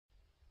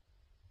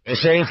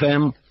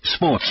SAFM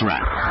Sports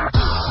Wrap.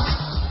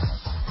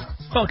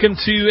 Welcome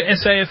to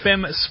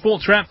SAFM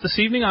Sports Wrap this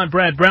evening. I'm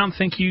Brad Brown.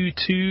 Thank you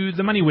to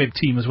the MoneyWeb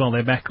team as well.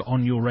 They're back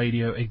on your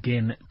radio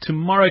again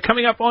tomorrow.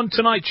 Coming up on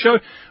tonight's show,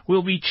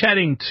 we'll be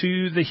chatting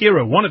to the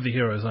hero, one of the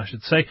heroes, I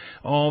should say,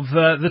 of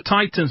the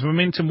Titans'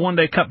 Momentum One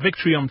Day Cup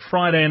victory on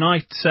Friday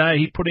night.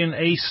 He put in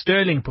a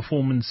sterling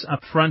performance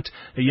up front.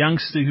 A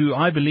youngster who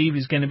I believe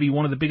is going to be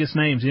one of the biggest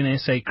names in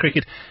SA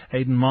cricket.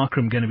 Aidan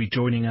Markram going to be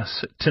joining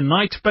us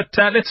tonight. But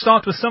let's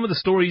start with some of the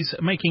stories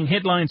making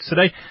headlines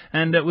today.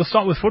 And we'll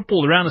start with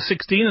football. The round of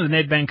 16 of the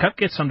Nedbank Cup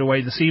gets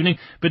underway this evening.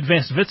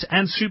 Bidvest Wits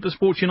and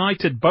SuperSport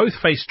United both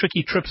face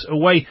tricky trips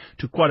away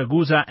to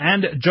Kwaduguza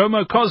and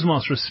Jomo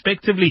Cosmos,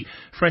 respectively.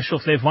 Fresh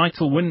off their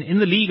vital win in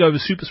the league over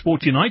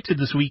SuperSport United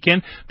this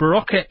weekend,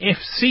 Baroka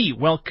FC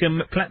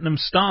welcome Platinum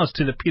Stars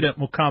to the Peter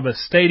Mokaba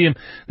Stadium.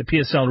 The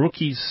PSL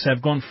rookies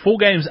have gone 4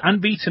 games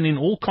unbeaten in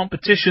all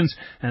competitions,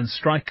 and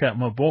striker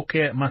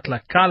Maboke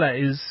Matlakala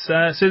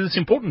says it's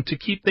important to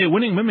keep their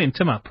winning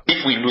momentum up.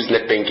 If we lose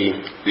Nedbank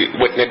game,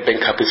 what Nedbank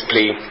Cup is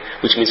playing,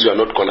 which means we are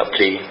not going to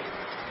play,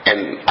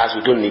 and as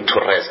we don't need to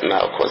rest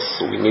now, because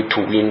we need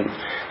to win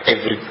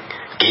every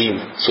game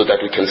so that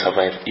we can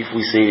survive. If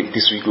we say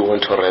this week we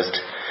want to rest,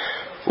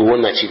 we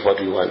won't achieve what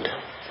we want.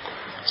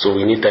 So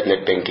we need that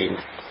Nedbank game.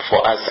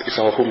 For us, it's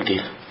our home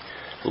game.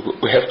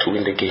 We have to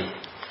win the game.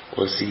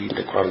 We'll see in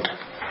the ground.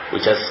 We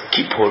just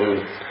keep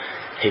on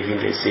having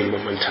the same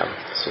momentum.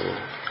 So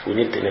we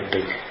need the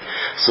Nedbank.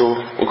 So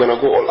we're going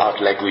to go all out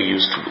like we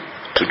used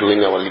to do in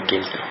our league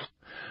games now.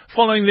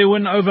 Following their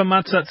win over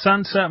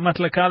Matsatsansa,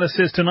 Matlakala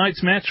says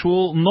tonight's match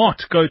will not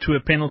go to a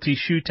penalty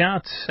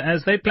shootout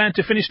as they plan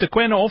to finish the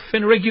Kwena off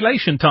in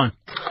regulation time.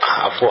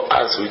 For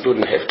us, we don't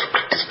have to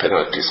practice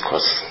penalties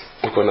because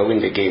we're going to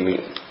win the game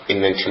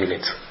in 90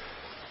 minutes.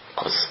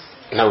 Because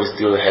now we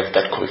still have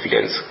that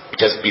confidence. We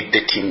just beat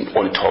the team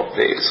on top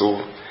there.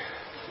 So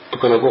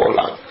we're going to go all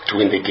out to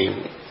win the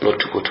game, not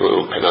to go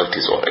to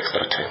penalties or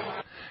extra time.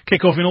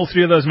 Kick-off in all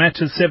 3 of those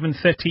matches,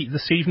 7:30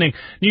 this evening.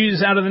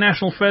 News out of the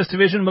National First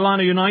Division.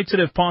 Milano United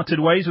have parted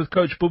ways with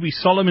coach Bobby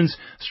Solomons,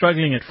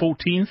 struggling at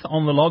 14th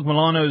on the log.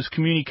 Milano's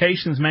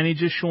communications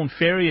manager, Sean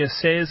Ferrier,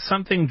 says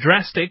something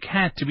drastic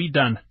had to be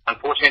done.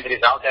 Unfortunately, the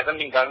results haven't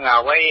been going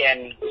our way,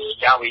 and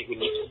we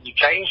need to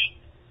change.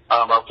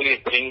 Hopefully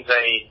it brings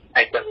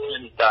a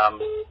different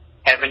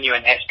avenue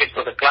and aspect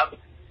for the club,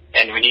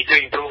 and we need to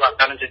improve our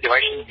current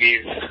situation.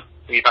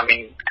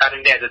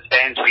 Currently as it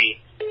stands, we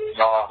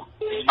are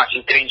pretty much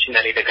entrenched in the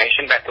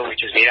relegation battle,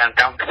 which is very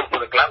uncomfortable for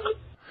the club.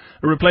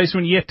 A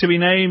replacement yet to be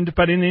named,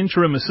 but in the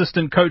interim,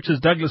 assistant coaches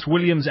Douglas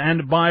Williams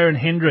and Byron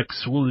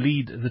Hendricks will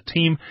lead the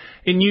team.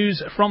 In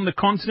news from the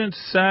continent,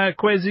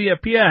 Kwesi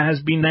Appiah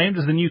has been named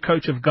as the new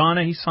coach of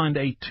Ghana. He signed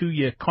a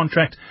 2-year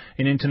contract.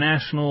 In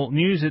international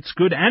news, it's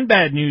good and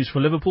bad news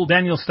for Liverpool.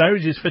 Daniel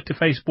Sturridge is fit to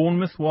face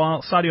Bournemouth,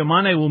 while Sadio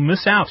Mane will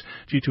miss out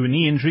due to a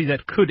knee injury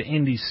that could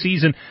end his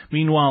season.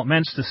 Meanwhile,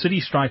 Manchester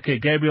City striker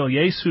Gabriel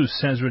Jesus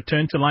has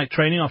returned to light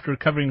training after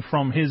recovering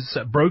from his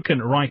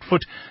broken right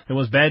foot. There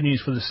was bad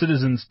news for the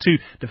citizens too.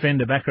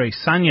 Defender Bakary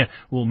Sagna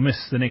will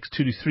miss the next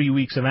 2 to 3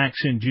 weeks of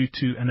action due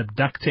to an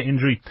abductor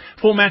injury.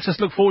 4 matches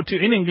to look forward to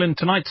in England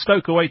tonight.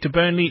 Stoke away to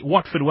Burnley,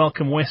 Watford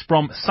welcome West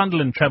Brom,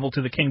 Sunderland travel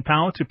to the King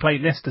Power to play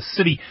Leicester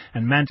City,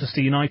 and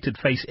Manchester United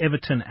face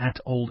Everton at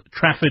Old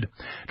Trafford.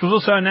 It was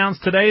also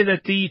announced today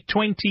that the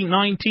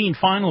 2019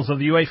 finals of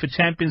the UEFA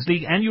Champions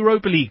League and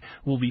Europa League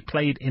will be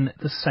played in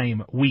the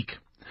same week.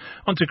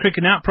 On to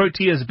cricket now.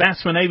 Proteas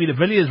batsman Avi de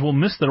Villiers will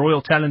miss the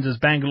Royal Challengers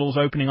Bangalore's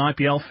opening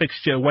IPL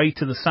fixture away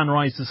to the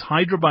Sunrisers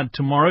Hyderabad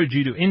tomorrow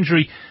due to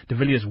injury. De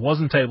Villiers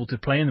wasn't able to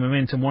play in the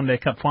Momentum One Day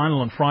Cup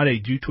final on Friday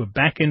due to a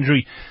back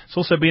injury. It's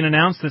also been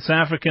announced that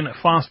South African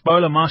fast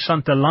bowler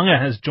Marshanta Langa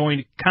has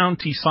joined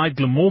county side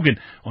Glamorgan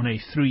on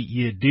a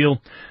 3-year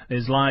deal.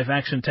 There's live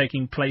action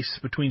taking place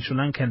between Sri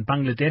Lanka and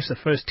Bangladesh. The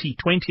first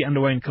T20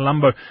 underway in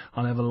Colombo.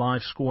 I'll have a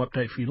live score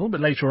update for you a little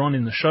bit later on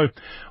in the show.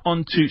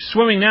 On to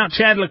swimming now.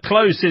 Chad le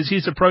Clos says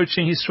he's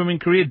approaching his swimming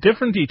career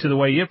differently to the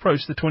way he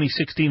approached the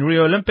 2016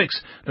 Rio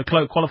Olympics. Le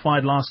Clos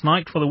qualified last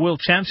night for the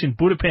World Champs in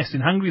Budapest in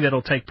Hungary.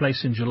 That'll take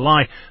place in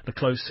July. Le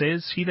Clos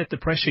says he let the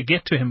pressure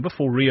get to him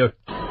before Rio.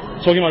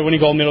 Talking about winning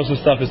gold medals and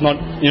stuff is not,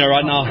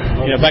 right now,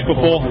 back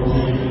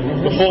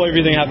before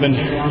everything happened,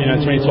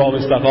 2012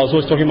 and stuff, I was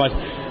always talking about,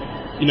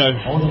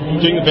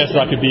 doing the best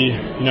that I could be,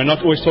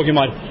 not always talking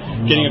about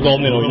getting a gold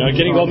medal.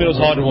 Getting gold medals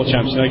is hard in World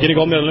Champs. Getting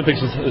gold medal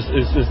Olympics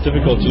is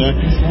difficult.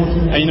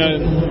 And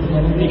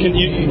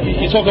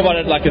you talk about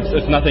it like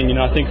it's nothing.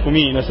 I think for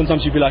me,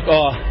 sometimes you'd be like,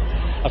 oh,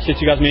 I've said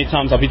to you guys many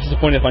times, I'd be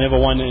disappointed if I never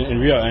won in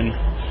Rio. And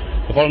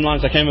the bottom line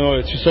is I came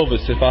away with 2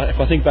 silvers. If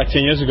I think back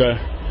 10 years ago,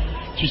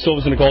 2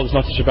 silvers and a gold is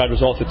not such a bad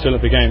result at 2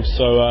 Olympic Games.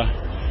 So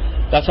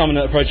that's how I'm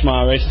going to approach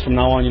my races from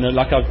now on.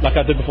 Like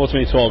I did before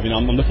 2012.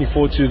 I'm looking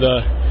forward to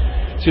the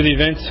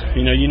event.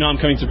 I'm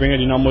coming to bring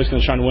it. I'm always going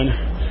to try and win.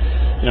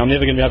 I'm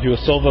never going to be happy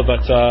with silver, but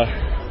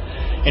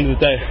end of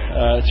the day,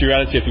 it's your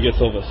reality if you get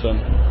silver. So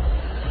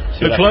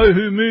that. Leclos,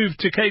 who moved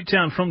to Cape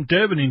Town from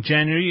Durban in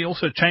January,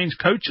 also changed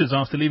coaches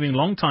after leaving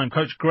long-time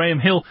coach Graham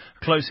Hill.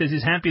 Leclos says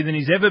he's happier than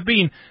he's ever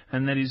been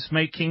and that he's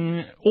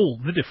making all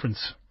the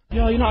difference.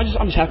 Yeah,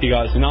 I'm just happy,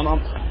 guys.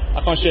 I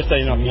can't stress that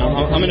enough.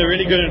 I'm in a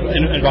really good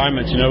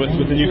environment,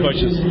 with the new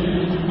coaches.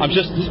 I'm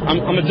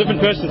a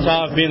different person to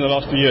how I've been the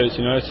last 2 years.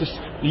 It's just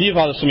leave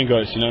how the swimming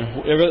goes.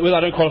 Whether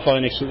I don't qualify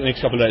the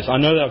next couple of days,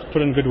 I know that I've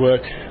put in good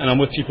work and I'm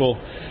with people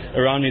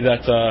around me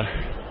that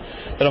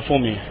are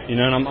for me.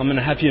 And I'm in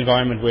a happy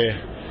environment where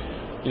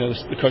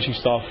the coaching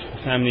staff,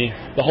 the family,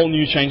 the whole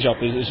new change up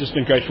has just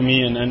been great for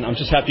me, and I'm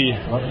just happy.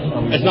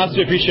 It's nice to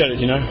be appreciated,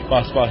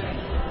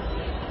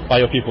 by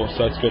your people,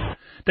 so it's good.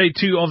 Day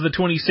 2 of the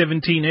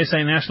 2017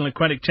 SA National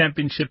Aquatic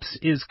Championships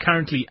is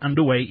currently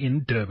underway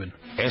in Durban.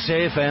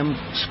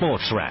 SAFM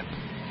Sports Wrap.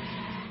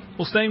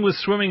 Well, staying with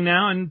swimming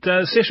now, and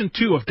session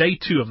 2 of day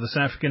 2 of the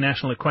South African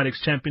National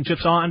Aquatics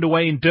Championships are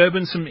underway in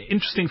Durban. Some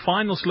interesting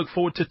finals to look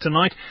forward to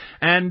tonight.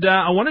 And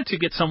I wanted to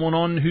get someone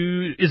on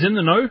who is in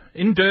the know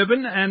in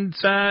Durban, and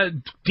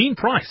Dean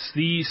Price,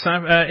 the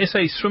SA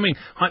Swimming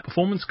High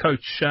Performance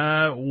Coach,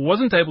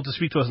 wasn't able to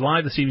speak to us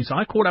live this evening, so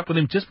I caught up with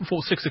him just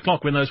before 6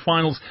 o'clock when those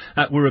finals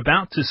were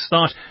about to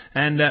start,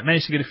 and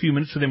managed to get a few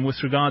minutes with him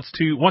with regards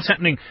to what's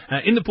happening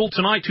in the pool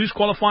tonight, who's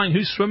qualifying,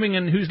 who's swimming,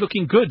 and who's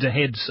looking good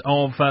ahead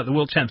of the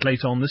World Champs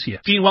later on this year.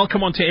 Dean,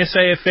 welcome on to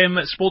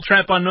SAFM Sports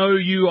Wrap. I know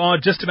you are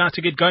just about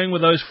to get going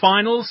with those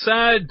finals.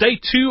 Day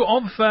 2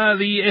 of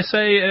the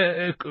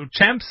SA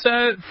Champs.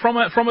 From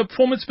a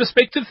performance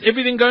perspective,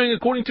 everything going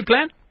according to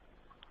plan?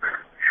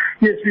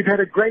 Yes, we've had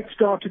a great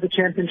start to the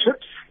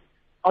championships.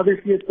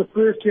 Obviously, it's the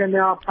first year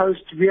now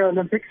post Rio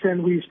Olympics,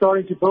 and we're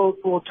starting to build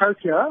for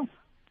Tokyo.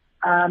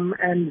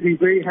 And we're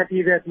very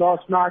happy that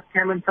last night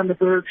Cameron van der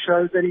Berg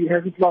shows that he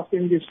hasn't lost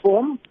any of his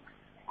form,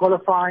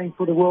 qualifying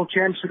for the World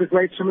Champs with a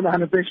great swim in the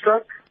 100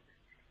 breaststroke.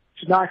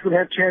 Tonight we'll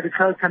have Chad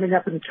Leclos coming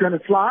up in the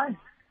 200 fly.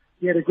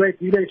 He had a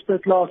great relay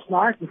split last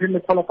night within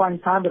the qualifying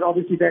time, but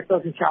obviously that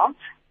doesn't count.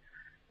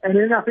 And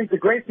then I think the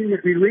great thing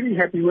that we're really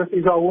happy with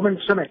is our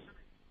women's swimming.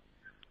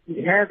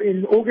 We have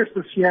in August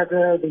this year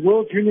the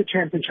World Junior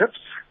Championships,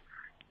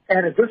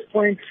 and at this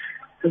point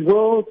the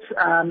world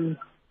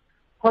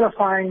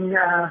qualifying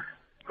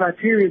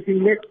criteria is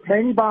being met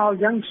mainly by our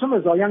young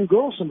swimmers, our young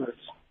girl swimmers.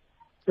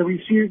 So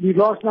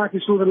last night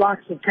we saw the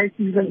likes of Kate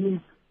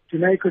Evelyn,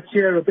 Janae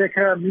Coetzee,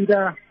 Rebecca,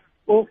 Mida,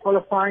 all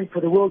qualifying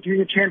for the World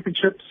Junior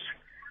Championships,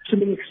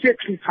 swimming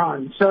exceptionally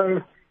time.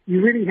 So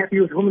we're really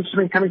happy with women's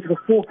swimming coming to the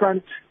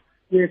forefront,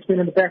 where it's been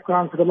in the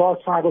background for the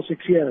last 5 or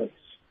 6 years.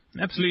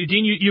 Absolutely.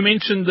 Dean, you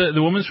mentioned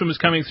the women's swimmers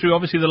coming through.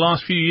 Obviously, the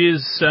last few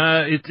years,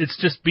 it's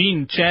just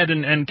been Chad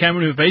and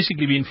Cameron who have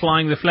basically been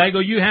flying the flag.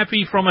 Are you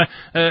happy from a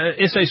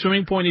SA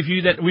swimming point of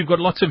view that we've got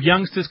lots of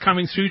youngsters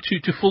coming through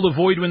to fill the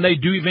void when they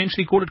do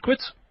eventually call it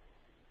quits?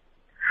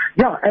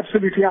 Yeah,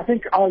 absolutely. I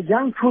think our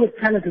young pool of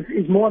talent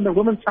is more on the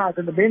women's side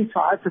than the men's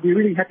side, so we're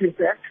really happy with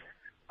that.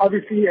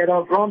 Obviously, at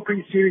our Grand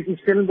Prix series in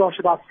Stellenbosch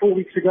about 4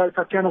 weeks ago,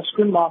 Tatjana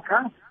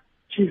Schoenmaker,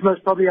 she's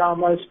most probably our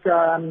most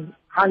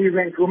highly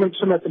ranked women's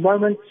swimmer at the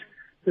moment,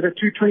 with a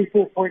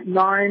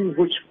 2:24.9,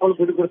 which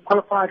would have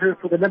qualified her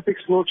for the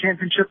Olympics, World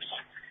Championships.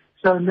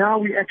 So now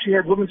we actually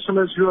have women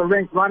swimmers who are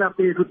ranked right up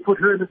there, who would put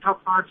her in the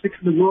top 5, 6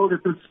 in the world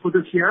for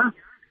this year.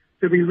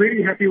 So we're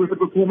really happy with the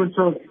performance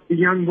of the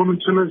young women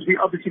swimmers. We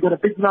obviously got a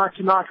big night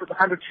tonight with the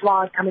 100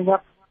 fly coming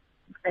up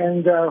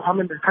and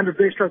 100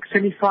 breaststroke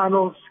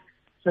semi-finals.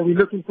 So we're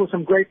looking for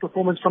some great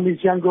performance from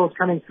these young girls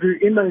coming through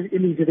in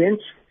these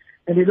events.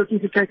 And we're looking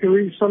to take a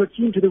really solid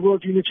team to the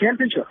World Junior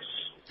Championships.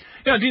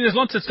 Yeah, Dean, there's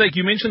lots at stake.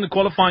 You mentioned the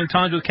qualifying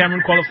times with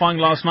Cameron qualifying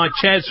last night.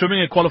 Chad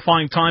swimming a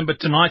qualifying time, but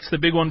tonight's the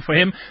big one for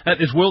him.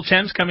 There's World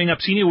Champs coming up,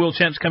 Senior World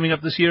Champs coming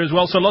up this year as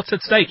well. So lots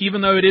at stake,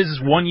 even though it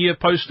is 1 year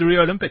post the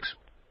Rio Olympics.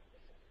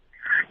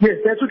 Yes,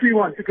 that's what we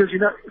want, because,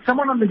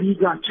 someone on the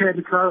league like Chad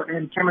Leclos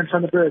and Cameron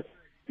van der Berg,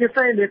 if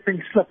they let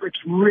things slip, it's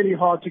really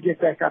hard to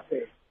get back up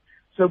there.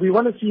 So we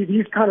want to see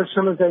these kind of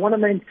swimmers. They want to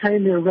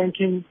maintain their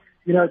ranking,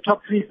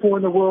 top 3, 4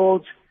 in the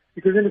world,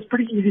 because then it's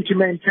pretty easy to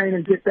maintain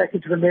and get back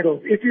into the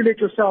medals. If you let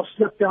yourself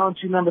slip down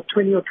to number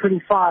 20 or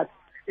 25,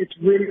 it's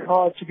really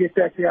hard to get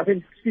back there. I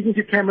think speaking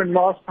to Cameron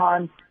last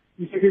time,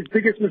 he said his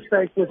biggest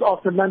mistake was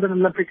after London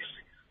Olympics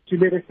to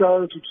let it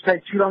go, to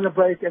take too long a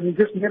break, and he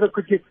just never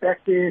could get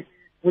back there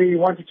where he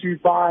wanted to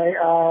by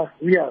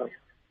Rio.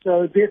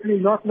 So definitely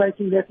not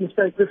making that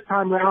mistake this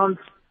time round,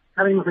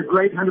 coming with a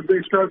great 100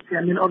 breaststroke,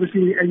 and then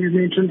obviously, as you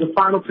mentioned, the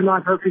final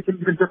tonight, hopefully can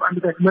even dip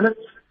under that minute.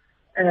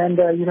 And,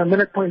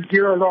 minute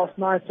 0.0 last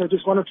night, so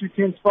just 1 or 2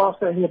 tenths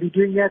faster, and he'll be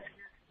doing that.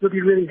 He'll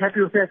be really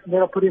happy with that, and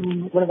that'll put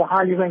him one of the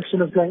highly ranked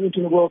swimmers going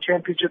into the World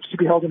Championships to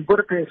be held in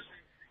Budapest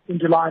in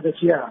July this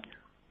year.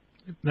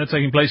 That's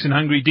taking place in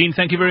Hungary. Dean,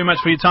 thank you very much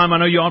for your time. I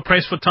know you are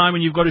pressed for time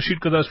and you've got to shoot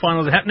because those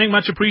finals are happening.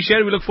 Much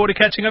appreciated. We look forward to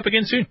catching up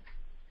again soon.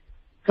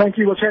 Thank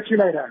you. We'll chat to you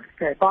later.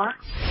 Okay, bye.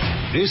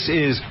 This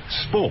is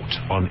Sport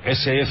on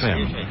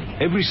SAFM,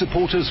 every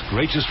supporter's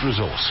greatest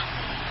resource.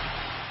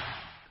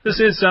 This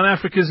is South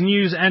Africa's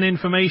news and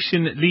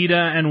information leader,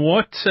 and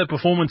what a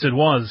performance it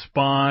was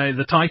by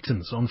the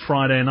Titans on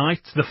Friday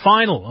night, the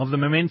final of the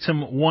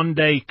Momentum One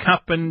Day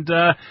Cup, and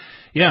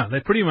they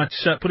pretty much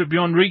put it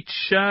beyond reach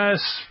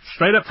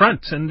straight up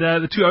front, and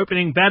the two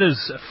opening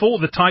batters for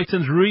the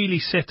Titans really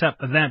set up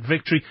that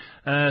victory.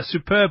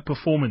 Superb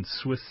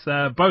performance with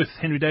both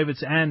Henry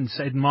Davids and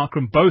Aiden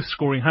Markram both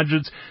scoring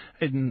hundreds.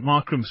 Aiden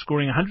Markram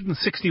scoring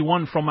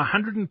 161 from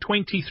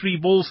 123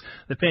 balls.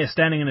 The pair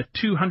standing in a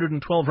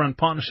 212-run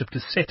partnership to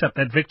set up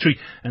that victory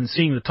and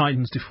seeing the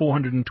Titans to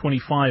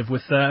 425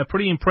 with a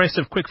pretty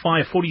impressive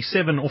quick-fire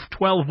 47 off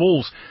 12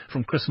 balls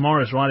from Chris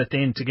Morris right at the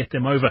end to get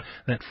them over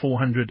that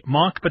 400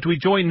 mark. But we're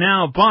joined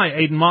now by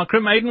Aiden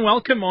Markram. Aiden,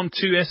 welcome on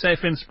to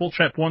SAFM Sports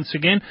Wrap once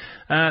again.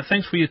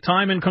 Thanks for your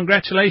time and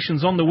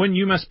congratulations on the win.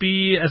 You must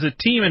be, as a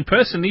team and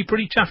personally,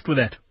 pretty chuffed with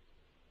that.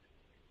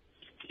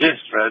 Yes,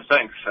 Brad,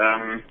 thanks.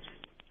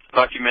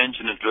 Like you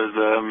mentioned, it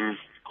was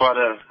quite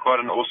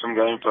an awesome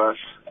game for us.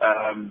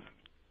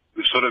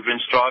 We've sort of been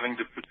striving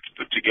to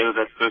put together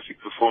that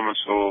perfect performance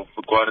for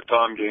quite a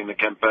time during the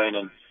campaign,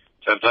 and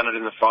to have done it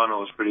in the final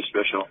was pretty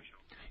special.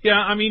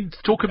 Yeah, I mean,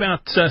 talk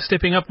about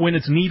stepping up when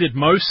it's needed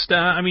most.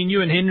 I mean,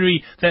 you and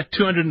Henry, that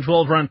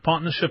 212-run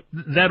partnership,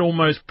 that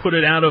almost put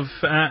it out of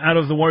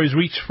the Warriors'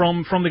 reach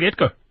from the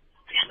get-go.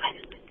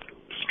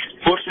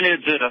 Fortunately,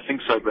 it did. I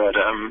think so, Brad.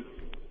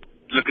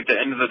 Look, at the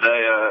end of the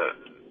day,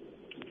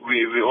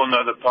 we all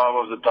know the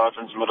power of the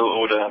Titans' middle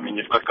order. I mean,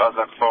 you've got guys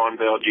like Fawn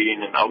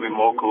Beldine and Albie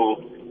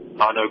Morkel,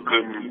 Arno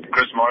Kuhn,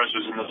 Chris Morris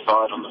was in the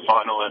side on the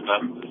final, and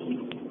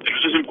it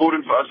was just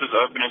important for us as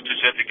openers to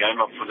set the game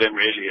up for them,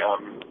 really.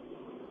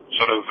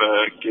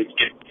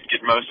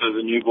 Get most of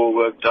the new ball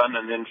work done,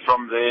 and then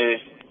from there,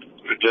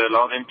 would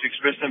allow them to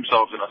express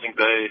themselves. And I think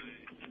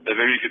they're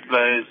very good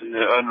players in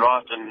their own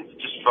right, and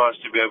just for us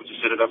to be able to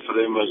set it up for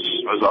them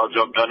was our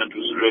job done. It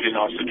was really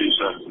nice to do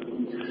so.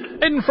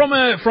 And from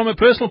a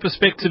personal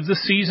perspective,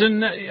 this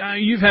season,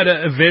 you've had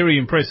a very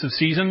impressive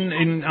season.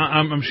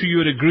 I'm sure you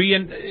would agree,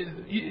 and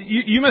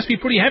you must be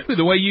pretty happy with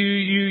the way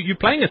you're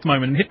playing at the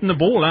moment and hitting the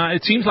ball.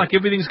 It seems like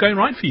everything's going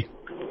right for you.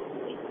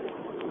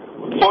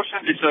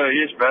 Fortunately so,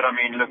 yes, Brad. I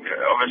mean, look,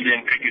 obviously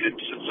in cricket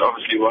it's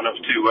obviously one of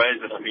two ways,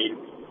 and I mean,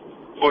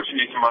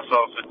 fortunately for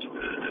myself,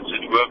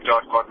 it worked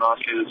out quite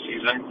nicely this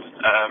season.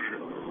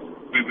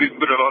 We've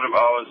put a lot of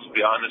hours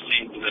behind the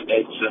scenes in the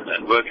nets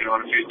and working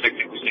on a few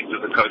technical things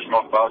with the coach,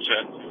 Mark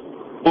Boucher.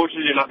 And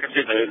fortunately, like I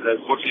said,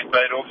 they've fortunately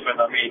paid off. And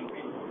I mean,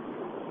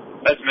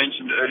 as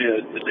mentioned earlier,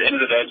 at the end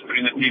of the day, it's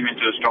putting the team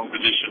into a strong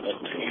position.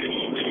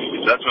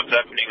 And if that's what's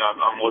happening,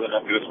 I'm more than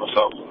happy with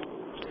myself.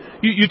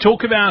 You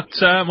talk about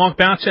Mark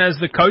Boucher as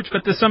the coach,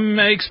 but there's some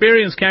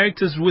experienced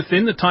characters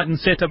within the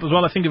Titans setup as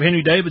well. I think of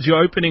Henry Davids, your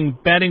opening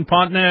batting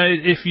partner.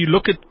 If you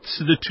look at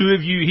the two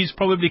of you, he's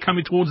probably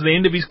coming towards the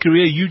end of his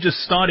career. You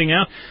just starting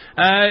out.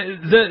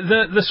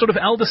 The sort of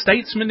elder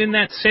statesman in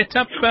that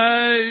setup.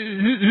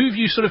 Who have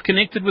you sort of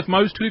connected with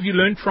most? Who have you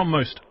learned from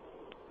most?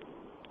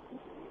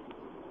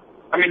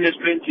 I mean, there's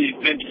plenty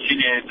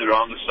senior heads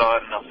around the side,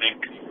 and I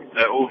think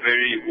they're all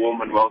very warm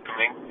and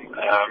welcoming.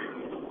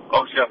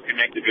 Obviously, I've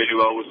connected really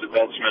well with the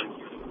batsmen,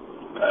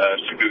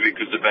 simply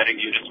because the batting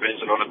unit spends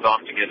a lot of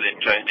time together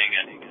in training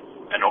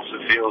and off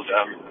the field.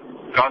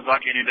 Guys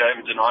like Henry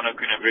Davids and Arno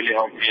Kuhn have really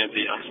helped me as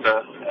a youngster.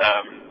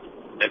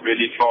 They've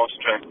really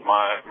fast-tracked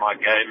my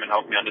game and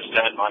helped me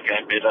understand my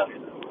game better.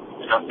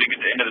 And I think at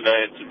the end of the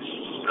day,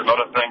 it's a lot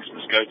of thanks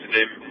must go to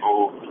them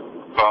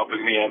for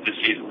helping me have the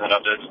season that I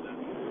did.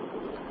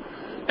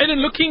 And in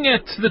looking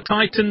at the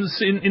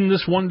Titans in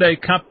this one-day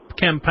cup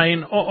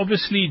campaign,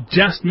 obviously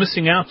just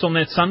missing out on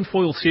that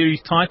Sunfoil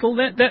Series title,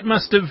 that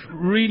must have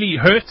really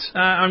hurt.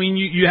 I mean,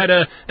 you had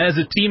as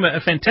a team a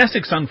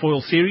fantastic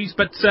Sunfoil Series,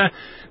 but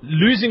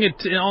losing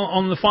it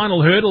on the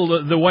final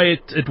hurdle the way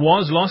it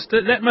was lost,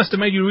 that must have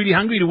made you really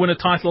hungry to win a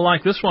title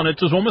like this one. It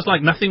was almost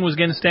like nothing was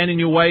going to stand in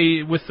your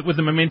way with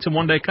the Momentum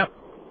One Day Cup.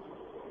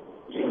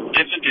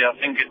 Definitely, I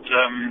think it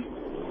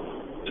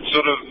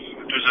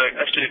was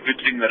actually a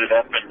good thing that it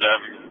happened.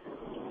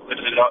 It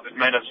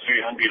made us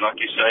very hungry,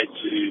 like you say,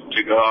 to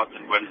go out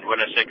and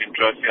win a second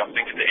trophy. I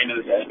think at the end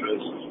of the day, it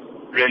was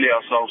really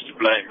ourselves to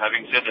blame.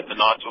 Having said that, the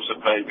Knights also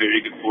played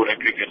very good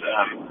four-day cricket.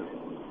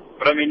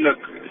 But I mean,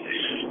 look,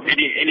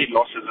 any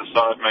losses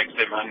aside makes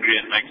them hungry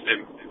and makes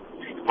them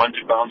want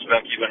to bounce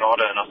back even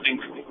harder. And I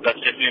think that's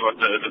definitely what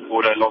the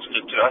four-day loss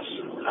did to us.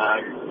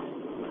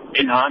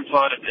 In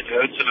hindsight, it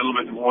hurts a little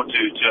bit more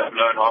to have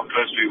known how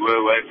close we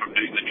were away from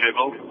doing the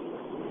treble.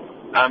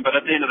 But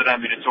at the end of the day, I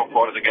mean, it's all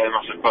part of the game,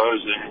 I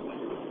suppose.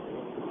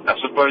 And I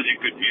suppose you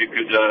could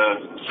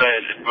say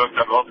it worked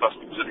out well for us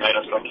because it made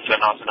us, like you say,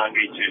 nice and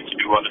hungry to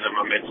do well in the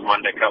Momentum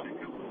One Day Cup.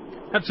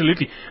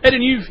 Absolutely.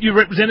 Eden, you've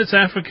represented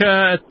South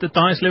Africa at the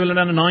highest level at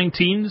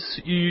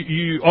under-19s.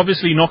 You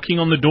obviously knocking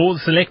on the door. The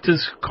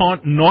selectors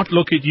can't not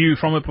look at you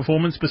from a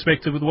performance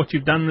perspective with what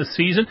you've done this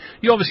season.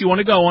 You obviously want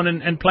to go on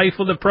and play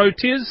for the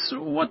Proteas.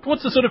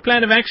 What's the sort of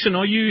plan of action?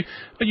 Are you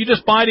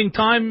just biding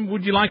time?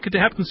 Would you like it to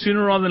happen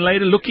sooner rather than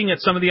later? Looking at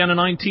some of the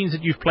under-19s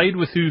that you've played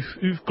with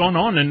who've gone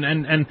on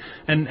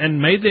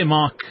and made their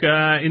mark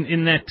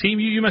in that team,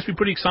 you must be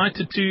pretty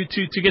excited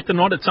to get the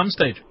nod at some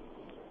stage.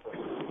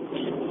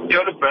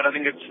 Yeah, look, Brad, I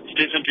think it's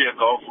definitely a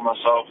goal for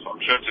myself. I'm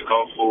sure it's a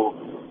goal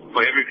for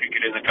every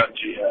cricketer in the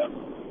country.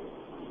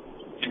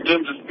 In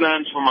terms of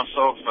plans for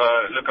myself,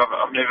 look,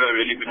 I've never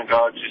really been a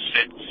guy to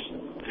set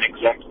an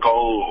exact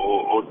goal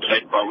or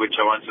date by which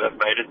I want to have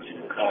made it.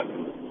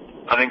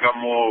 I think I'm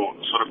more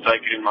sort of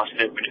taking in my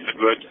step, and if it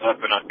were to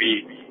happen, I'd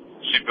be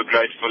super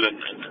grateful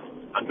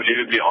and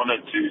unbelievably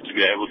honoured to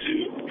be able to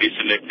be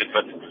selected.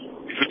 But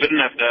if it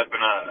didn't have to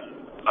happen,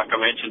 like I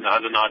mentioned the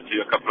other night to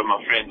a couple of my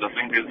friends, I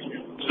think it's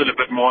still a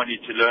bit more I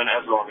need to learn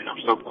as well. I mean,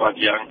 I'm still quite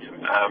young.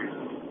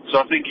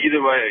 So I think either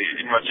way,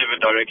 in whichever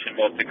direction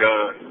we have to go,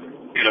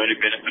 it'll only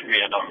benefit me,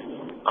 and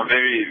I'm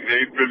very,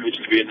 very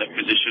privileged to be in that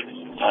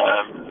position.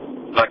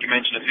 Like you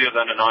mentioned, a few of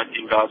the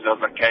under-19 guys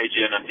like KG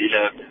and Andile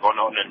have gone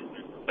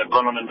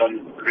on and done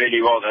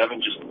really well. They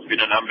haven't just been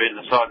a number in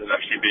the side, they've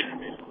actually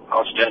been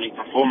outstanding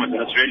performers,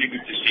 and it's really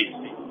good to see.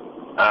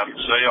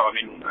 So yeah, I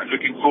mean, I'm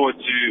looking forward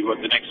to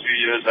what the next few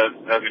years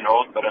have in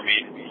hold, but I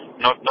mean,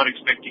 not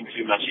expecting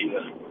too much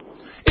either.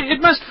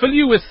 It must fill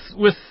you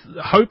with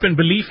hope and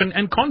belief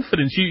and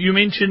confidence. You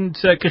mentioned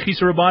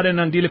Kagiso Rabada and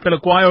Andile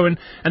Pelakwayo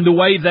and the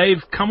way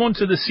they've come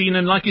onto the scene,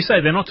 and like you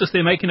say, they're not just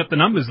there making up the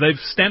numbers, they've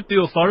stamped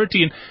the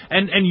authority,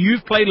 and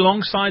you've played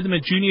alongside them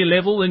at junior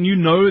level, and you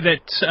know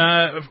that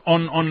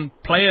on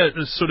player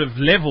sort of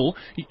level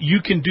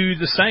you can do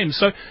the same.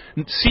 So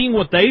seeing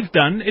what they've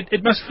done,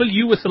 it must fill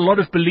you with a lot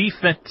of belief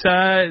that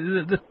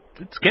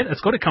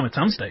it's got to come at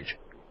some stage.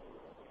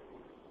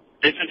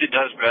 Definitely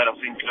does, Brad. I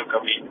think, look,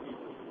 I mean,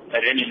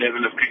 at any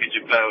level of cricket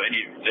you play or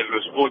any level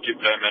of sport you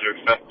play, matter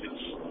of fact,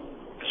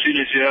 as soon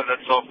as you have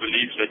that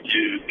self-belief that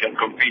you can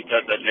compete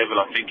at that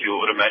level, I think you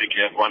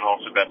automatically have won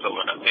half the battle.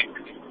 And I think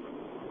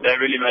they're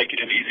really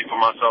making it easy for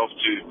myself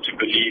to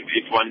believe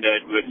if one day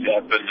it were to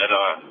happen that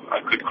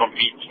I could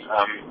compete.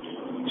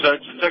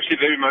 So it's actually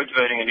very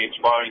motivating and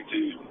inspiring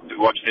to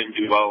watch them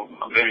do well.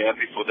 I'm very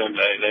happy for them.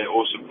 They're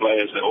awesome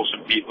players. They're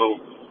awesome people.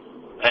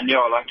 And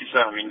yeah, like you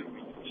say, I mean,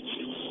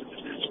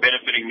 it's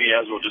benefiting me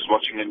as well just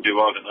watching them do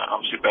well, and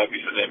I'm super happy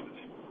for them.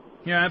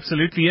 Yeah,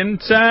 absolutely.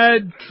 And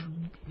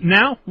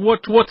now,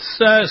 what's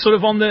sort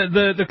of on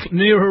the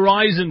near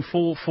horizon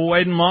for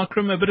Aiden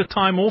Markram? A bit of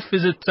time off?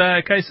 Is it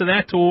a case of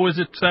that, or is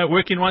it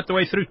working right the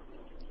way through?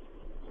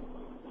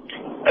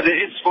 There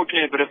is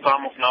fortunately a bit of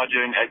time off now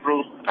during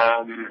April.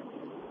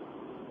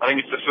 I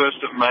think it's the 1st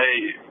of May.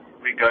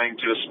 We're going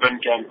to a spin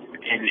camp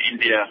in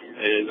India.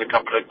 There's a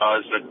couple of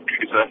guys that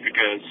Cricket South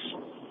Africa has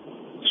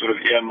sort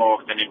of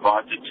earmarked and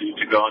invited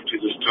to go on to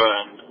this tour,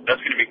 and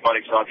that's going to be quite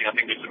exciting. I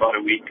think it's about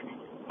a week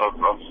of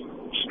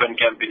spin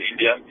camp in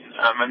India,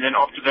 and then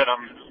after that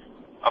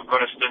I've got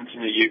a stint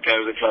in the UK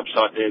with a club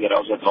side there that I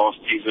was at last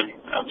season.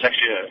 It's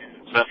actually a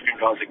South African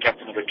guy, the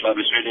captain of the club.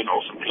 It's really an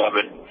awesome club,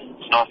 and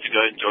it's nice to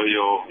go enjoy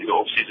your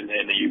off season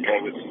there in the UK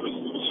with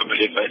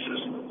familiar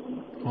faces.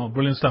 Oh,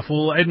 brilliant stuff.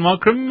 Well, Aiden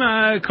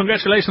Markram,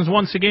 congratulations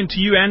once again to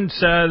you and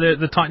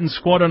the Titans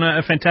squad on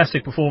a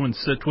fantastic performance.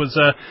 It was,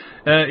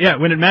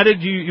 when it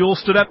mattered, you all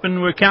stood up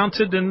and were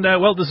counted, and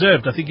well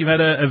deserved. I think you've had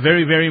a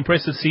very, very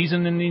impressive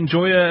season, and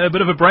enjoy a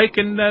bit of a break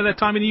and that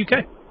time in the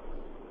UK.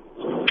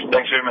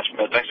 Thanks very much,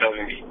 Matt. Thanks for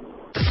having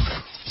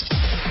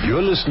me.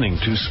 You're listening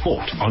to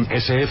Sport on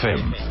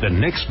SAFM, the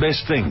next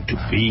best thing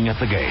to being at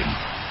the game.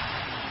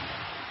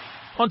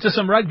 On to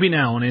some rugby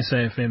now on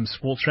SAFM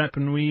Sports Wrap,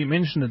 and we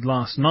mentioned it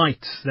last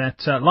night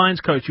that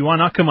Lions coach Johan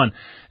Ackermann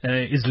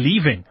is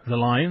leaving the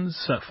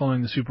Lions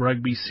following the Super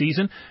Rugby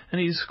season, and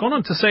he's gone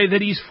on to say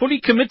that he's fully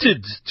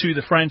committed to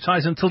the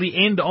franchise until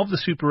the end of the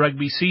Super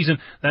Rugby season.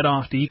 That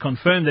after he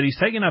confirmed that he's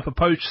taken up a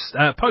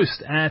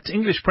post at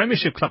English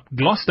Premiership club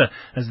Gloucester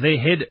as their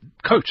head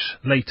coach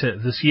later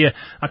this year.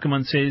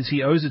 Ackermann says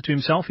he owes it to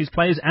himself, his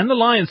players and the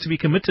Lions to be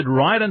committed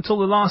right until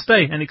the last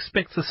day, and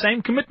expects the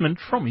same commitment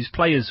from his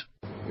players.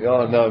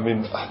 Yeah, no, I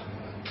mean,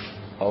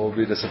 I will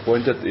be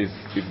disappointed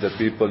if the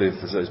people,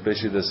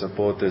 especially the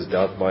supporters,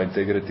 doubt my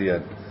integrity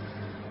and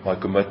my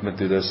commitment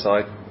to this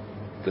side.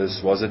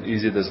 This wasn't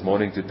easy this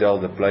morning to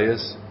tell the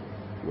players.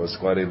 It was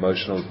quite an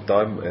emotional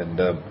time, and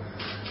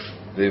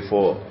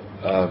therefore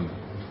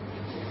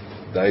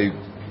they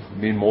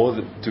mean more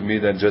to me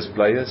than just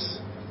players,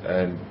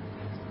 and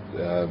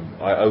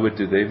I owe it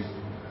to them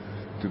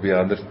to be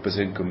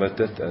 100%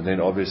 committed, and then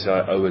obviously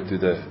I owe it to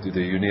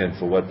the union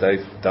for what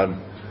they've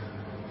done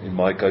in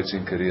my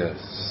coaching career.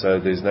 So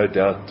there's no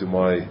doubt to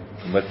my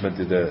commitment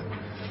to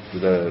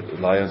the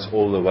Lions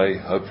all the way,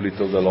 hopefully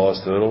till the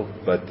last hurdle,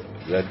 but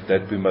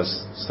that we must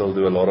still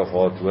do a lot of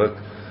hard work,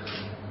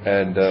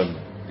 and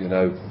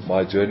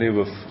my journey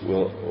will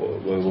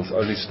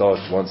only start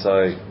once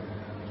I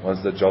once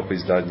the job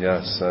is done,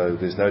 yeah. So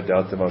there's no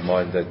doubt in my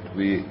mind that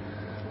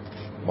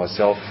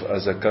myself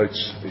as a coach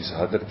is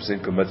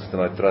 100% committed,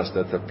 and I trust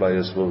that the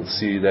players will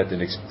see that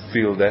and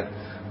feel that,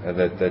 and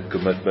that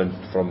commitment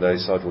from their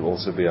side will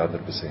also be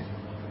 100%.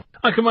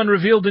 Ackerman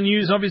revealed the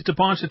news of his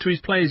departure to his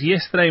players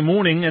yesterday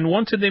morning and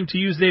wanted them to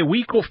use their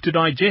week off to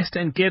digest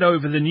and get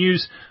over the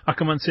news.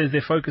 Ackerman says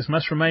their focus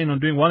must remain on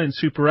doing well in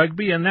Super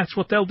Rugby, and that's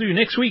what they'll do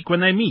next week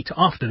when they meet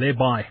after their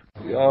bye.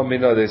 Yeah, I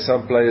mean, there's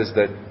some players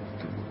that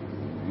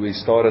we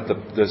started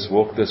this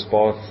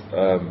path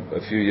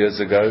a few years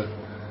ago.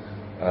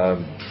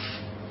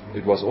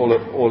 It was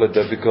all a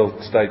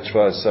difficult stage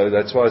for us, so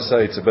that's why I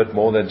say it's a bit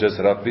more than just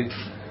rugby.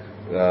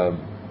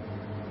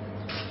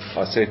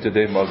 I said to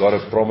them, I got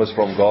a promise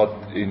from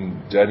God in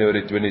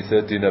January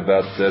 2013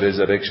 about the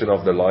resurrection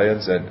of the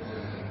Lions, and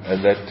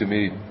that to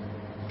me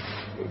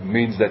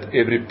means that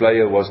every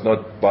player was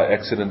not by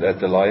accident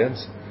at the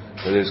Lions.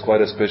 So there's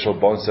quite a special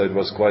bond, so it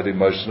was quite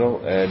emotional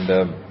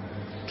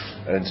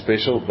and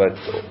special, but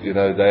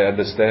they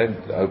understand,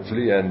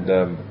 hopefully, and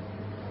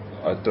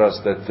I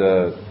trust that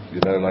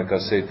like I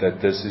said,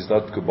 that this is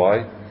not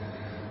goodbye.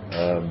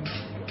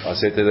 I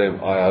said to them,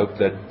 I hope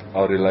that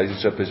our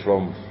relationship is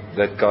from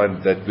that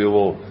kind that we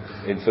will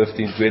in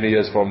 15, 20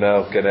 years from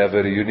now can have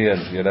a reunion,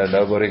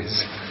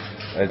 nobody's,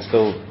 and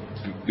still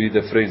be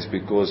the friends,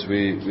 because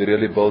we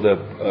really build a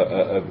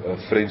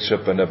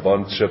friendship and a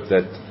bondship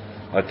that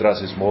I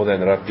trust is more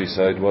than rugby.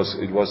 So it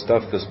was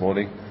tough this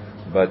morning,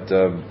 but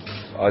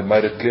I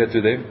made it clear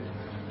to them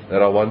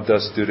that I want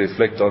us to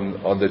reflect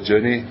on the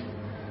journey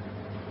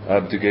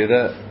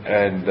together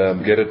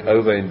and get it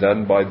over and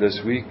done by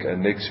this week,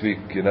 and next week,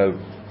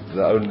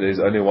 there's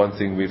only one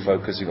thing we're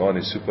focusing on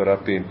is Super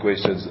Rugby, and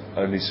questions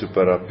only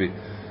Super Rugby.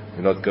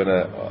 We're not going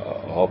to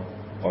hop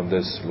on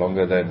this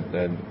longer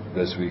than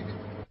this week.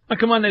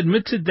 Ackerman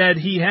admitted that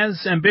he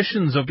has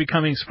ambitions of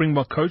becoming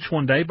Springbok coach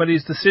one day, but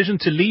his decision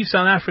to leave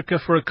South Africa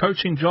for a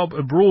coaching job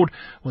abroad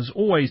was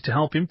always to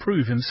help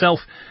improve himself.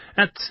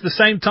 At the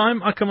same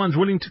time, Ackerman's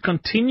willing to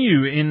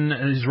continue in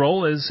his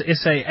role as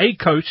SAA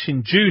coach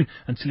in June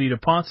until he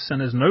departs,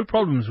 and has no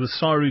problems with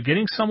Saru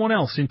getting someone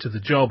else into the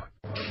job.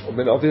 I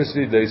mean,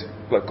 obviously there's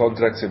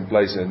contracts in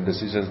place and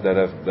decisions that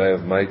they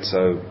have made,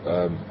 so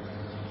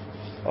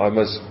I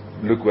must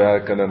look where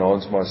I can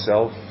enhance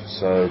myself.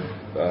 So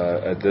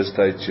at this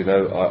stage,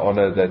 I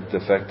honor that the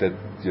fact that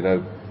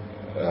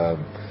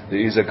there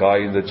is a guy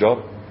in the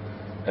job,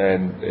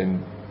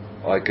 and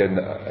I can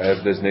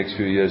have this next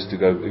few years to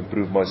go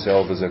improve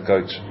myself as a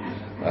coach.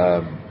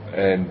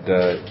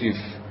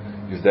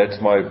 If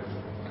that's my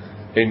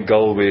end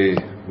goal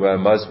where I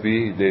must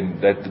be, then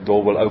that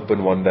door will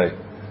open one day.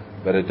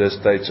 But at this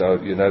stage, I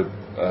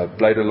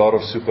played a lot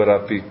of Super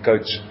Rugby,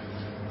 coach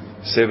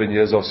 7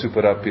 years of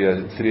Super Rugby,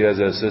 3 as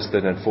an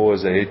assistant and 4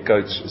 as a head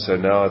coach. So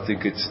now I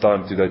think it's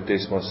time to go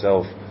test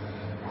myself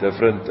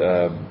different.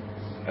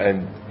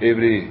 And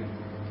every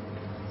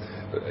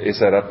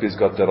SA Rugby's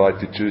got the right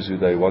to choose who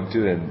they want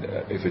to, and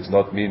if it's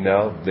not me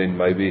now, then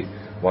maybe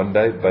one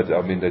day. But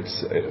I mean,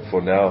 that's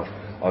for now.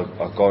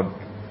 I can't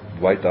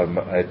wait.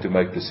 I had to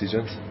make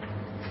decisions.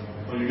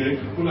 Are you going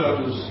to pull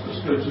out as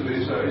coach of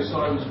the SA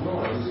side as well?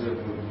 How does that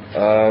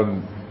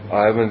work?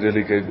 I haven't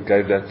really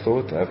gave that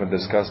thought. I haven't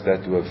discussed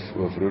that with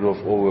Rudolf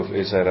or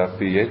with SA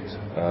Rugby yet.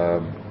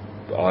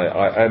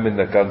 I am in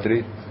the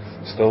country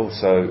still,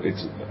 so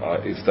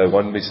if they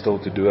want me still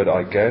to do it,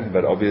 I can.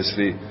 But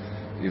obviously,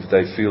 if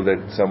they feel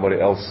that somebody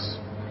else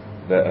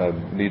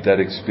need that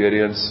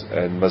experience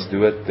and must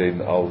do it,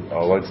 then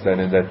I won't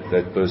stand in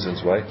that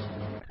person's way.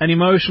 An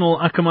emotional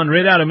Ackerman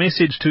read out a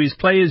message to his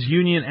players'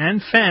 union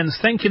and fans,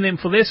 thanking them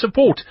for their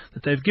support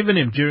that they've given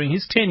him during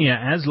his tenure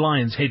as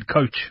Lions head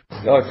coach.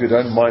 Yeah, if you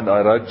don't mind, I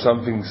wrote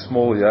something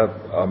small. Yeah,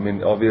 I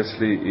mean,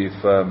 obviously,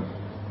 if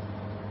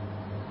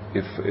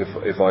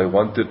I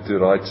wanted to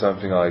write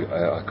something,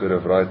 I could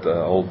have write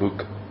a whole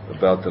book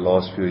about the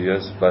last few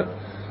years. But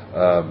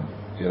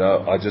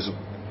I just,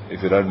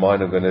 if you don't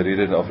mind, I'm going to read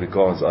it in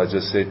Afrikaans. I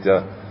just said,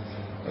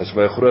 is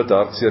my groot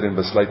hartseer en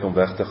besluit om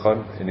weg te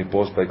gaan en die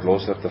pos by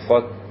Klosser te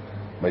vat.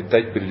 My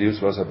tyd by die Leeu's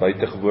was 'n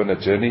buitengewone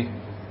journey,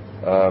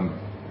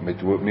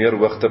 met meer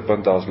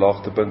hoogtepunte as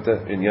laagtepunte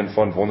en een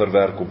van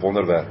wonderwerk op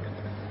wonderwerk.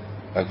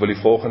 Ek wil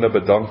die volgende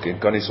bedank en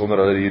kan nie sonder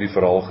hulle hierdie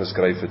verhaal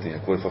geskryf het nie.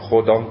 Ek wil vir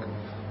God dank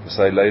vir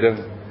sy leiding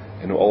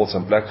en hoe alles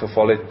in plek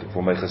geval het. Ek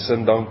wil my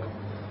gesin dank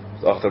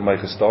wat agter my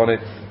gestaan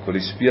het. Ek wil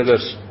die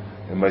spelers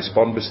en my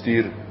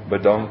spanbestuur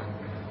bedank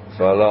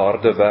vir hulle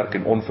harde werk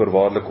en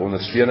onvoorwaardelike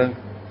ondersteuning.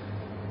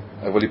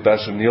 Ek wil die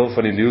personeel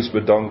van die Leeu's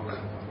bedank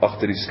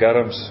agter die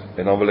skerms,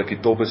 en dan wil ek die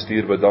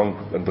topbestuur bedank,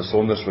 in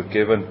besonder vir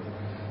Kevin,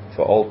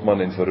 vir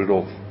Altman en vir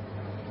Rudolf.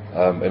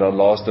 En dan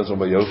laastens om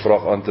by jou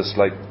vraag aan te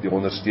sluit, die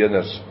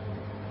ondersteuners.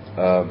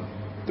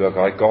 Toe ek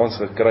hy kans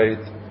gekry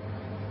het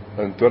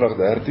in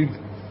 2013,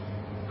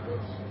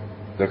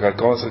 toe ek hy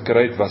kans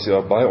gekry het, was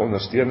daar baie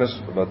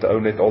ondersteuners wat die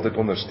ou net altyd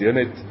ondersteun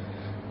het.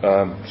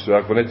 So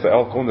ek wil net vir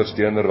elke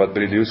ondersteuner wat by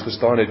die Leeu's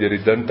gestaan het deur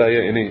die dun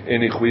tye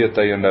en die goeie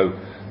tye nou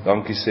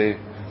dankie sê.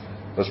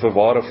 Dit was 'n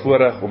ware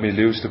voorreg om die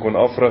Leeu's te kon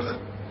afrig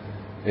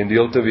en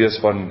deel te wees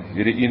van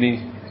hierdie unie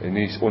en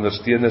die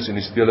ondersteuners en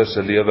die spelers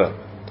se lewe.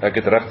 Ek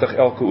het regtig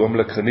elke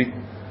oomblik geniet,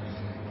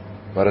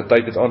 maar 'n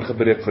tyd het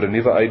aangebreek vir 'n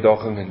nuwe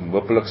uitdaging en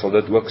hopelik sal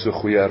dit ook so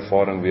goeie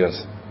ervaring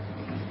wees.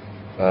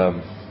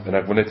 En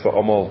ek wil net vir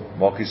almal,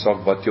 maak nie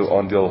saak wat jou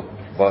aandeel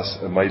was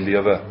in my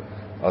lewe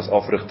as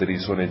afrigter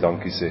hierso, net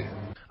dankie sê.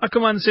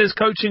 Ackerman says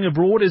coaching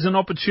abroad is an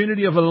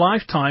opportunity of a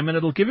lifetime and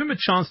it'll give him a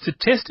chance to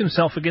test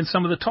himself against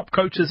some of the top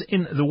coaches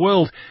in the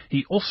world.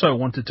 He also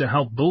wanted to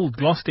help build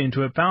Gloucester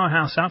into a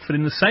powerhouse outfit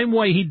in the same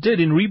way he did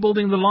in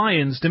rebuilding the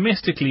Lions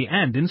domestically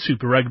and in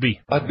Super Rugby.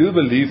 I do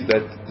believe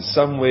that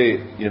somewhere,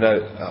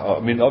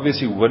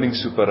 obviously winning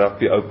Super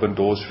Rugby opened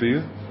doors for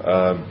you.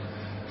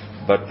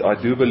 But I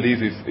do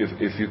believe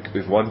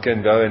if one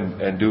can go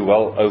and do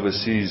well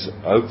overseas,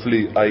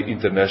 hopefully a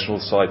international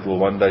side will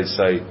one day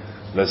say,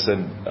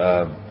 listen,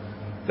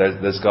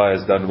 this guy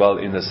has done well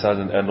in the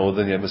southern and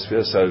northern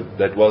hemisphere. So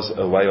that was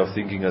a way of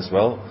thinking as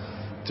well,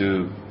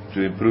 to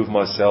improve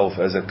myself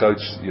as a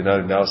coach.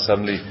 Now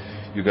suddenly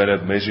you're going to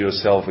measure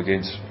yourself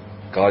against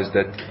guys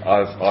that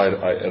I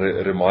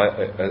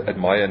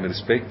admire and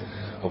respect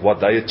of what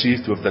they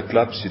achieved with the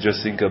clubs. You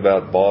just think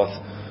about Bath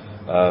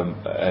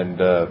and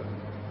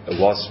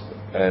Wasp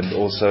and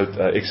also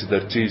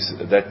Exeter Chiefs.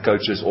 That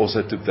coaches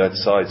also took that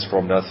sides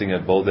from nothing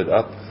and built it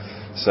up.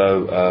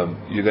 So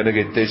you're going to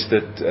get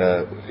tested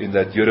in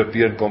that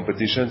European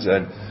competitions,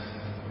 and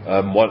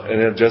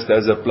just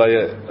as a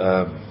player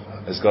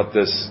has got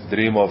this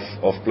dream of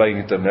playing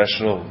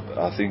international.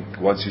 I think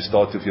once you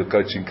start with your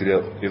coaching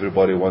career,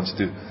 everybody wants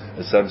to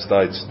at some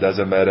stage,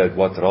 doesn't matter at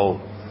what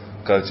role,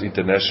 coach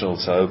international.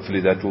 So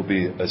hopefully that will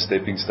be a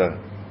stepping stone.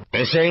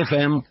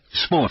 SAFM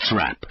Sports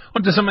Wrap.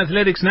 On to some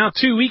athletics now.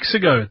 2 weeks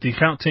ago, the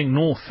Gauteng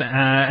North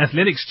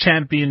Athletics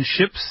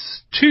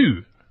Championships,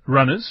 2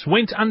 runners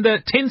went under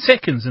 10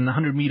 seconds in the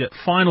 100-meter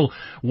final.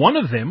 One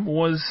of them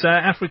was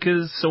South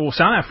Africa's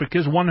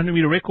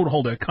 100-meter record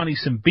holder, Kani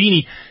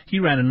Simbini. He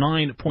ran a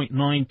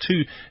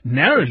 9.92,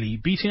 narrowly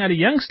beating out a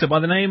youngster by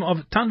the name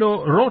of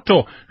Tando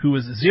Roto, who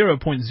was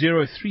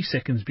 0.03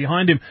 seconds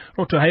behind him.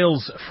 Roto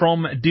hails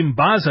from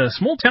Dimbaza, a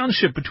small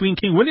township between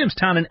King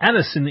Williamstown and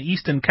Alice in the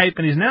Eastern Cape,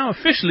 and is now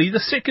officially the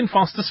second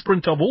fastest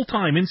sprinter of all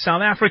time in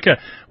South Africa,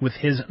 with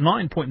his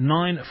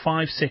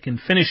 9.95 second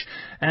finish.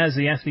 As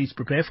the athletes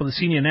prepare for the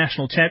Senior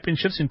National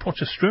Championships in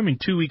Potchefstroom in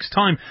 2 weeks'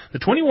 time, the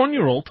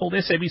 21-year-old told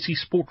SABC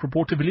Sport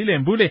reporter Belile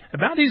Mbule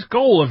about his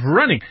goal of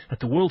running at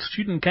the World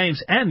Student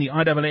Games and the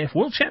IAAF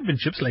World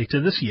Championships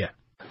later this year.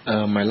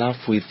 My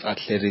love with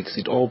athletics,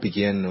 it all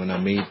began when I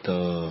made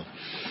the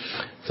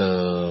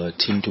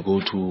team to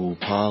go to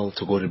PAL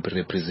to go to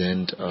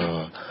represent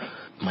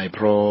my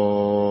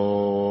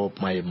province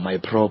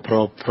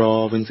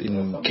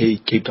in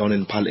Cape Town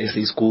and PAL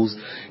SA schools,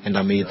 and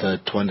I made the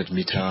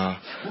 200-meter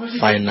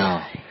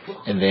final.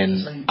 And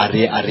then I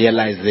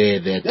realized there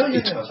that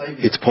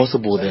it's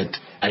possible that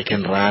I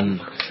can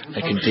run,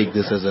 I can take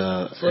this as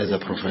a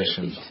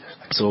profession.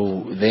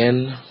 So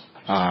then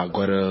I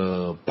got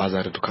a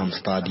bursary to come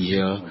study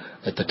here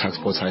at the Tuck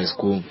Sports High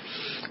School,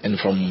 and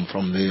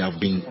from there I've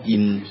been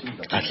in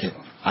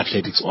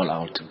athletics all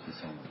out.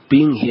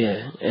 Being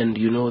here, and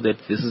you know that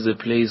this is a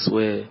place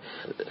where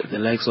the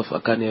likes of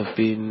Akani have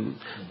been,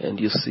 and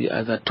you see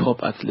other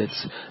top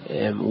athletes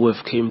who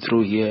have came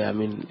through here, I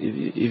mean,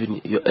 even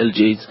your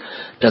LJs,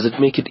 does it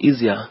make it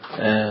easier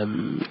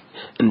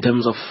in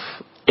terms of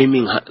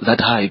aiming that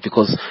high?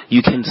 Because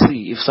you can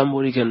see if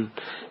somebody can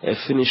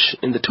finish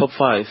in the top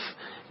 5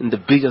 in the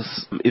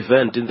biggest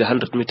event in the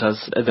 100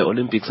 meters at the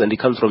Olympics, and he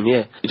comes from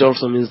here, it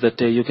also means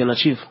that you can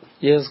achieve.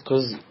 Yes,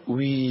 because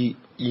we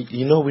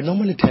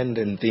normally tend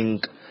to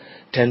think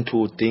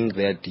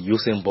that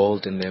Usain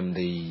Bolt and them,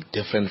 they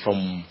different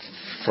from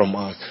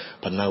us.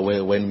 But now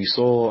when we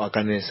saw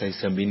Akani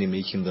Simbini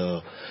making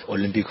the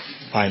Olympic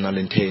final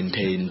and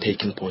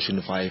taking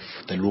portion 5,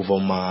 the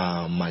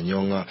Luvoma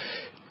Manyonga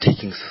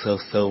taking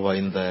silver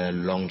in the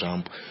long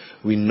jump,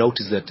 we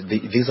noticed that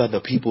these are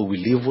the people we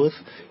live with.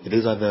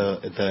 These are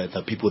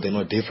the people they're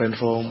not different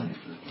from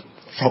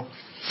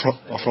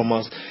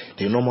us.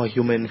 They're normal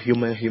human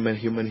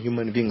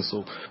beings.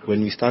 So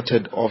when we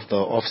started off the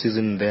off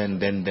season,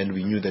 then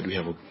we knew that we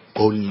have a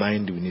goal in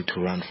mind. We need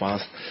to run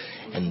fast,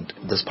 and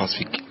this past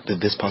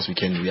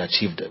weekend we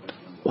achieved it.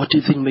 What do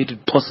you think made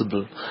it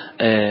possible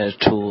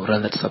to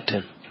run that sub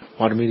 10?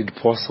 What made it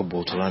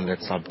possible to run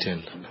that sub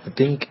 10? I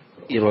think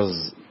it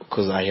was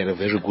because I had a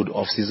very good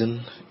off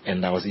season,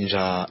 and I was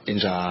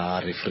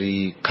injury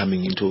free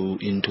coming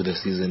into the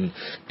season.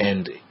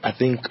 And I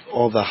think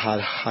all the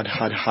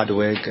hard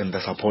work and the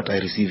support I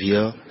receive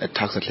here at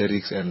Tuks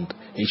Athletics and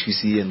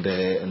HPC and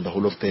the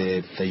whole of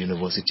the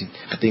university,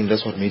 I think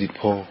that's what made it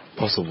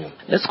possible.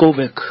 Let's go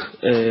back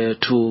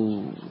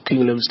to King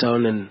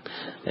Williamstown and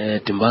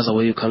Dimbaza,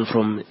 where you come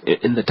from,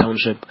 in the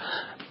township.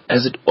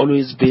 Has it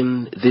always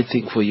been the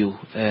thing for you,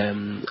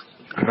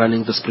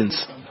 running the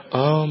sprints?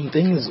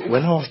 Thing is,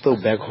 when I was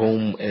still back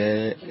home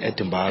at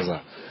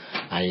Dimbaza,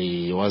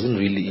 I wasn't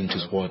really into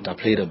sport. I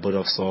played a bit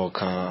of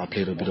soccer, I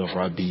played a bit of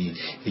rugby.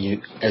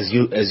 As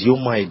you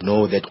might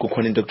know, that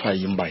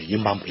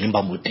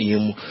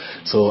team.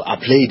 So I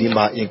played in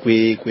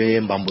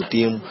Mbambo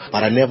team,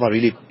 but I never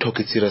really took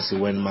it seriously.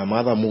 When my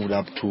mother moved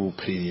up to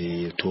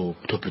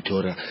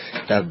Pretoria,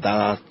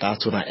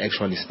 that's when I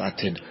actually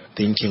started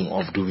thinking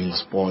of doing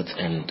sports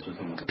and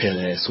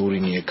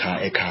pursuing a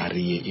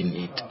career in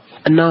it.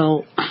 And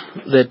now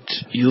that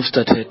you've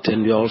started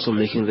and you're also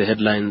making the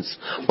headlines,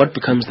 what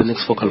becomes the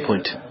next focal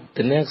point?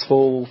 The next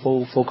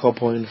focal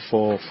point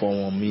for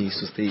me is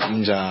to stay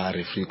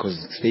injury-free,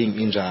 because staying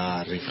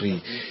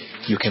injury-free,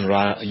 you can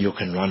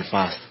run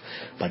fast.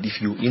 But if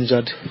you're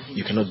injured,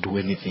 you cannot do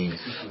anything.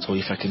 So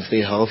if I can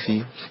stay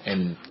healthy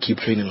and keep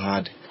training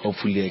hard,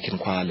 hopefully I can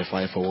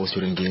qualify for World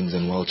Student Games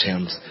and World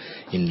Champs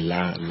in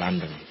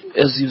London.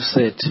 As you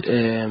said,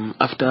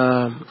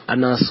 after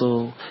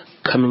Anaso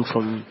coming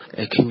from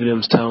King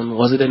Williamstown,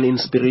 was it an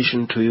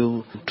inspiration to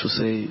you to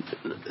say,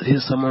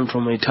 here's someone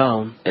from my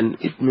town, and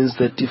it means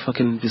that if I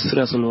can be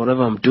serious on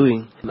whatever I'm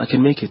doing, I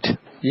can make it?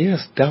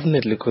 Yes,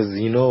 definitely, because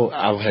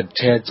I've had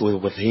chats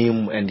with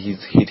him, and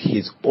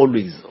he's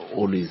always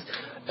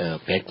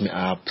backed me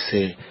up,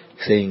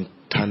 saying,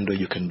 Tando,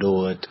 you can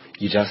do it.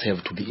 You just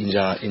have to be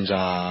injury-free,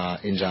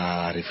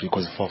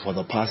 because for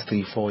the past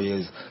 3-4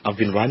 years, I've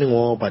been running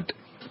well, but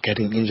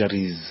getting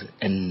injuries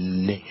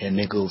and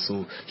niggles.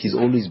 So he's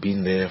always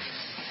been there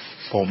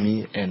for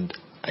me, and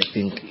I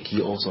think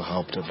he also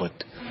helped a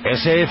bit.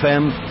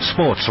 SAFM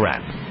Sports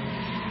Wrap.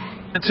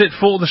 That's it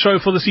for the show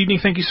for this evening.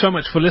 Thank you so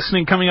much for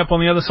listening. Coming up on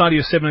the other side of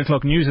your 7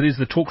 o'clock news, it is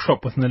the Talk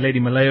Shop with Naledi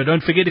Maleo.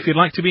 Don't forget, if you'd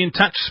like to be in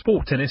touch,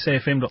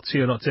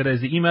 sport@safm.co.za is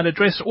the email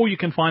address, or you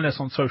can find us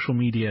on social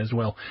media as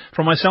well.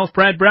 From myself,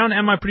 Brad Brown,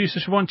 and my producer,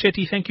 Siobhan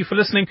Chetty, thank you for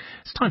listening.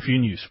 It's time for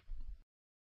your news.